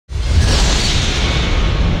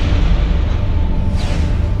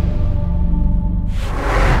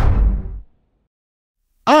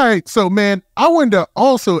right, so man, I wanted to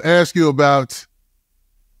also ask you about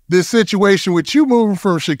this situation with you moving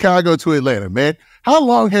from Chicago to Atlanta, man. How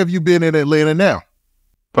long have you been in Atlanta now?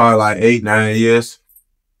 Probably like 8, 9 years.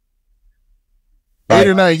 8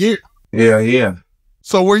 or 9 years? Yeah.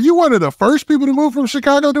 So were you one of the first people to move from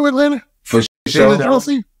Chicago to Atlanta? For sure.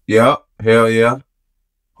 Yeah, hell yeah.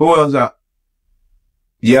 Who else out?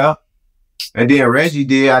 Yeah. And then Reggie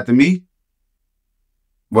did after me.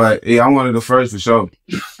 But yeah, I'm one of the first for sure.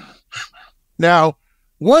 Now,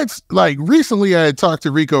 once, like recently I had talked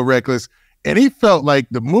to Rico Recklezz, and he felt like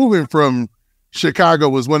the moving from Chicago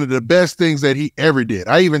was one of the best things that he ever did.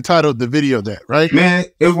 I even titled the video that, right? Man,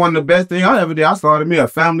 it was one of the best things I ever did. I started me a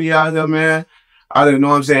family out here, man. I didn't know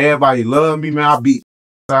what I'm saying. Everybody loved me, man. I beat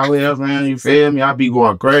out here, man. You feel me? I be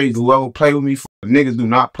going crazy. Whoever play with me, niggas do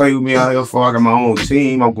not play with me out here. I got my own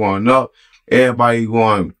team. I'm going up. Everybody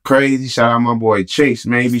going crazy. Shout out my boy Chase,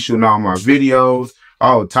 man. He be shooting all my videos,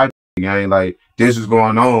 all type of thing. Like, this is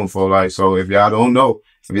going on for like, so if y'all don't know,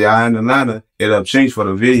 if y'all in Atlanta, it'll change for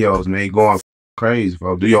the videos, man. Going crazy,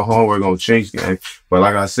 bro. Do your homework on change, gang. But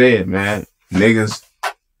like I said, man, niggas,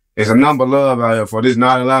 it's a number of love out here, for this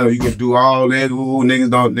not Atlanta. You can do all that. Ooh,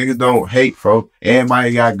 niggas don't hate, bro.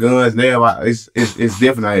 Everybody got guns. Everybody, it's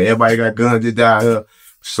different out here. Everybody got guns just out here.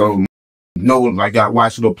 So no, like, I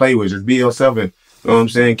watch you to play with. Just be yourself and, you know what I'm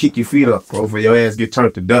saying, kick your feet up, bro, for your ass get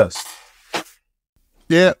turned to dust.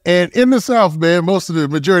 Yeah, and in the South, man, the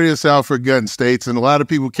majority of the South are gun states, and a lot of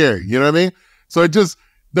people carry, you know what I mean? So it just,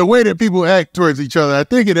 the way that people act towards each other, I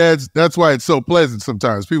think it adds, that's why it's so pleasant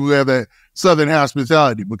sometimes. People have that Southern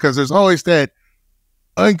hospitality, because there's always that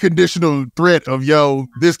unconditional threat of, yo,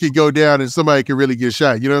 this could go down and somebody could really get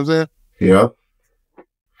shot, you know what I'm saying? Yeah.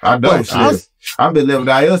 I know, shit. I've been living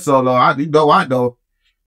out here so long. I know.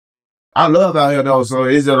 I love out here though, so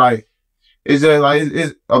it's just like,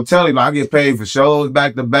 I'm telling you, like, I get paid for shows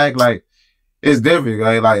back to back. Like, it's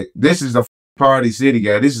different. Like this is a party city,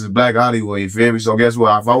 guy. This is Black Hollywood, you feel me? So guess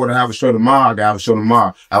what? If I want to have a show tomorrow, I can have a show tomorrow.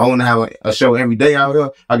 If I want to have a show every day out here,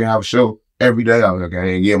 I can have a show every day out here,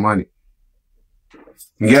 okay, and get money.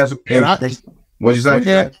 And guess what you say?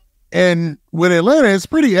 Yeah. And with Atlanta, it's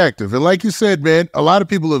pretty active. And like you said, man, a lot of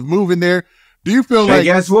people have moved in there. Do you feel like...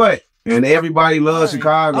 guess what? And everybody loves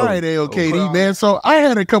Chicago. All right, Ayoo KD, man. So I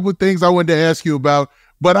had a couple of things I wanted to ask you about,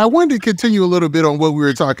 but I wanted to continue a little bit on what we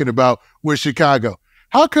were talking about with Chicago.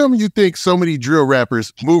 How come you think so many drill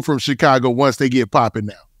rappers move from Chicago once they get popping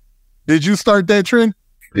now? Did you start that trend?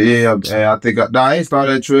 Yeah, I think I ain't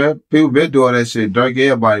started that trend. People been doing that shit, drink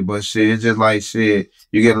everybody, but shit, it's just like shit.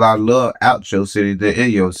 You get a lot of love out your city than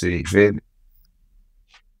in your city, feel me?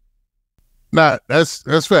 Nah,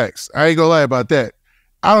 that's facts. I ain't gonna lie about that.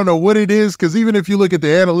 I don't know what it is, because even if you look at the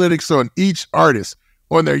analytics on each artist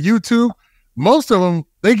on their YouTube, most of them,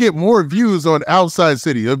 they get more views on outside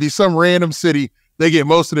city. It'll be some random city they get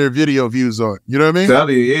most of their video views on. You know what I mean?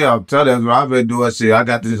 I'm telling you, I've been doing shit. I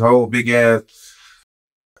got this whole big ass.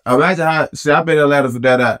 Imagine how, shit, I've been in Atlanta for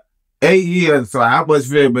that 8 years. So how much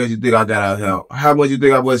fan base you think I got out here? How much you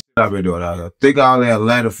think I've been doing out here? Think all that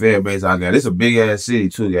Atlanta fan base I got. It's a big ass city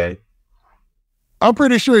too, guys. I'm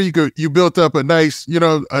pretty sure you built up a nice,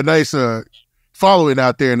 following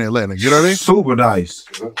out there in Atlanta. You know what I mean? Super nice.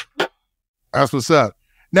 That's what's up.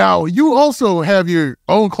 Now, you also have your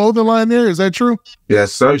own clothing line there. Is that true?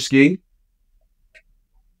 Yes, sir, Ski.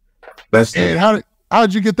 And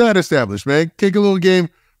how'd you get that established, man? Kick a little game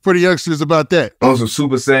for the youngsters about that. On some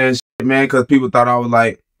Super Saiyan shit, man, because people thought I was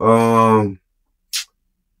like,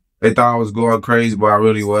 they thought I was going crazy, but I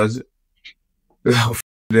really wasn't.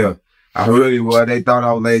 Yeah. I really was. They thought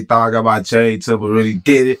I got my chain to, but really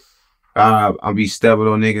did it. I be stepping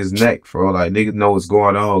on niggas' neck, bro. Like, niggas know what's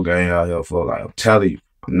going on, gang, out here, for like, I'm telling you,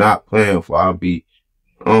 I'm not playing for. I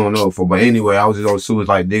don't know, but anyway, I was just on Super,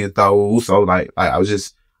 like, niggas thought, ooh, so like I was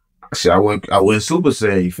just, shit, I went Super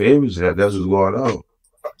Saiyan, you feel me? That's what's going on.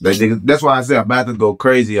 That's why I said I'm about to go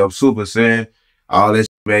crazy. I'm Super Saiyan. All that shit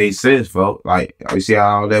made sense, bro. Like, you see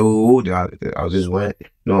how all that ooh, I just went, you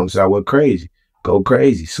know what I'm saying? I went crazy. Go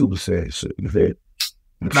crazy, Super Saiyan shit.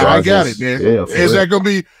 Nah, I got it, man. Yeah, is that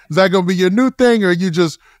gonna be your new thing, or you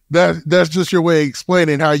just that's just your way of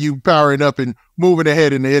explaining how you powering up and moving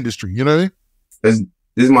ahead in the industry? You know what I mean?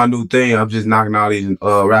 This is my new thing. I'm just knocking all these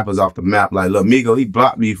rappers off the map. Like Lil Migo, he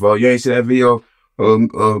blocked me, bro. You ain't see that video?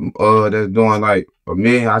 That's doing like a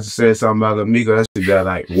million. I just said something about Lil Migo. That shit got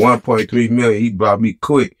like 1.3 million. He blocked me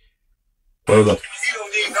quick. You don't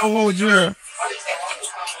need no more jury.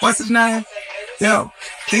 What's his name? Yo,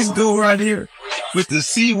 this dude right here with the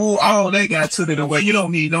C-Woo, all they got took it away. You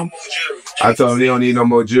don't need no more jury. I told him he don't need no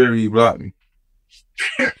more jury. He blocked me.